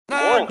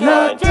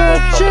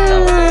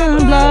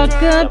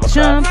like a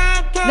chump,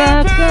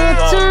 like a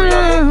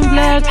chump,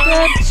 like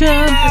a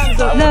chump,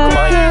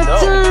 like a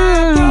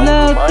chump,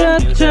 like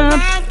a chump,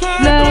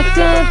 like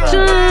a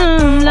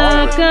chump,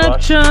 like a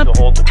chump.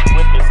 To hold the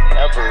quickest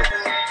ever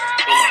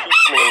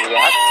impeachment and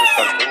react to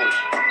something which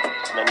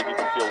many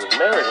people feel was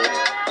merited.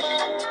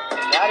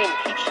 That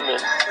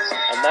impeachment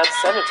and that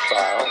Senate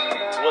trial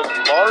was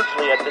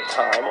largely at the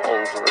time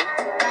over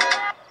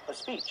a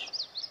speech.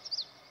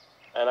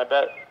 And I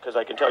bet, because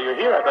I can tell you're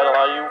here, I bet a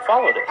lot of you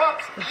followed it.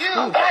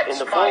 In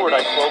the forward,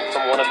 I quote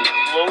from one of the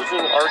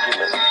closing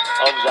arguments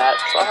of that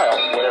trial,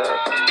 where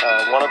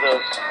one of the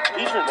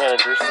impeachment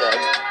managers said,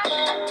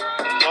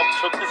 Trump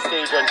took the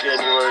stage on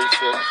January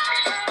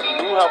 6th. He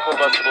knew how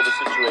combustible the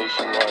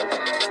situation was.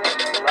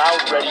 The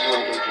crowd ready to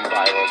engage in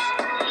violence.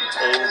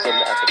 He aimed them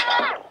at the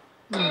Capitol.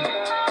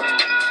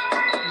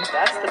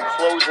 That's the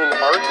closing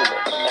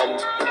argument, and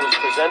it was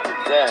presented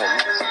then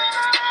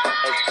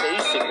as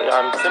basically,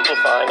 I'm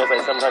simplifying as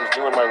I sometimes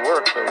do in my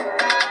work, but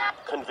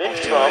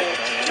convict Trump,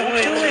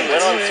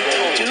 went on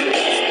stage,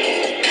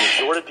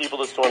 exhorted people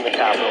to storm the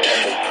Capitol, and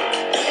they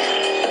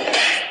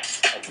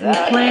did. We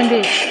planned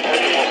it.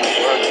 What we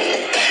learned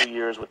in 2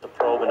 years with the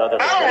probe and other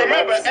I don't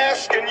remember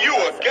asking you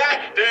a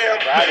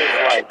goddamn that is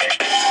like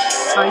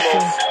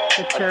icing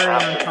the cherry on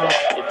top.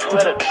 If you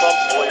had a Trump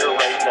lawyer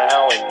right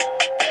now in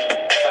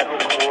federal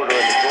court or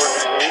in the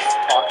Georgia case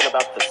talking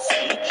about the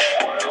speech,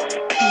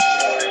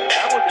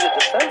 that would be a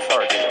defense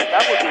argument.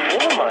 That would be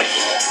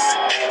minimizing it.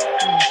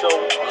 So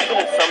even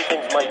if some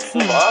things might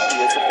seem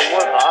obvious, if they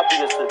weren't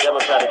obvious to the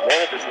Democratic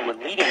managers who were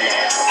leading them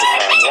at the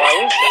time, why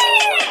is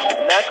that?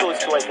 And that goes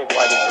to, I think,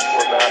 why this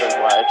report matters,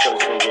 why I chose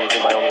to engage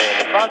in my own way in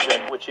the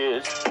project, which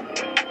is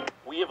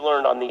we have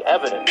learned on the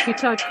evidence, We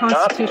talk not because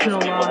constitutional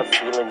people law. have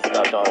feelings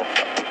about Donald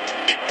Trump,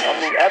 on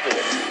the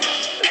evidence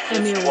that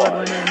Emmy this Award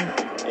was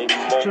winning a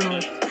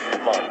journalist.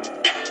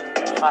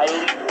 multi-month,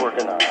 highly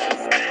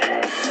organized,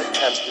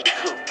 attempted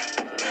coup.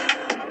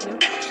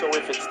 Yep. So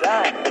if it's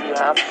that, then you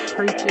have to,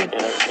 Preach it.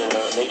 in a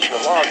nation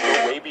of law,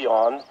 go way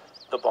beyond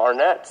the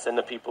Barnetts and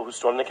the people who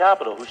stormed the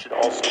Capitol, who should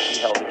also be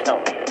held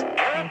accountable.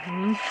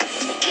 And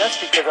just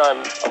because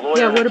I'm a lawyer,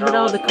 Yeah, and a what about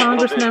all the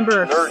journalist, and a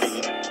little bit Congress members?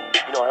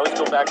 nerdy, you know, I always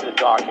go back to the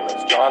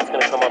documents. John's going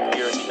to come up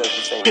here and he does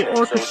the same Who thing. So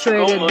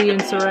orchestrated go look the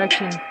at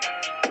insurrection?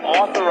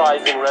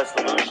 authorizing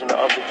resolution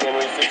of the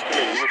January 6th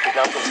committee, which is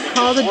now completed.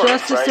 Call the work,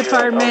 Justice right?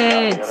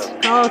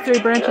 Department. Call 3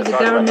 branches of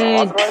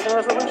government. Authorizing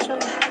resolution?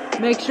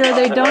 Make sure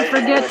they don't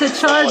forget to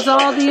charge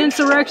all the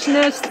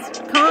insurrectionists,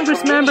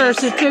 Congress members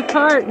who took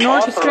part and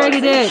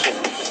orchestrated it. To do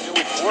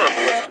its work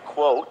was to,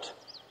 quote,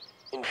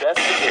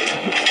 investigate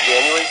the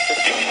January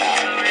 6th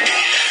attack,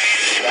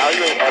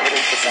 evaluate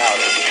evidence about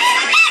it,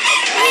 and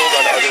build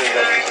on other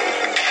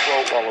investigations,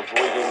 quote, while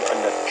avoiding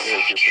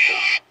unnecessary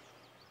duplication.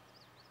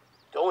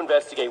 Go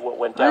investigate what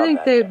went down. I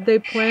think that they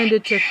planned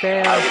it to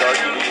fail. I would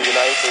argue to you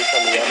tonight, based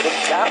on the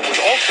evidence, that was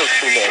also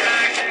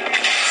premeditated.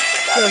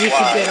 So he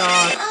could get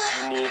off.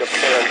 You need a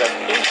fair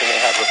investigation.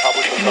 They have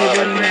Republicans They on it.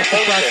 wouldn't have to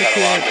They had a lot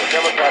prosecute. more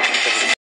Democrats because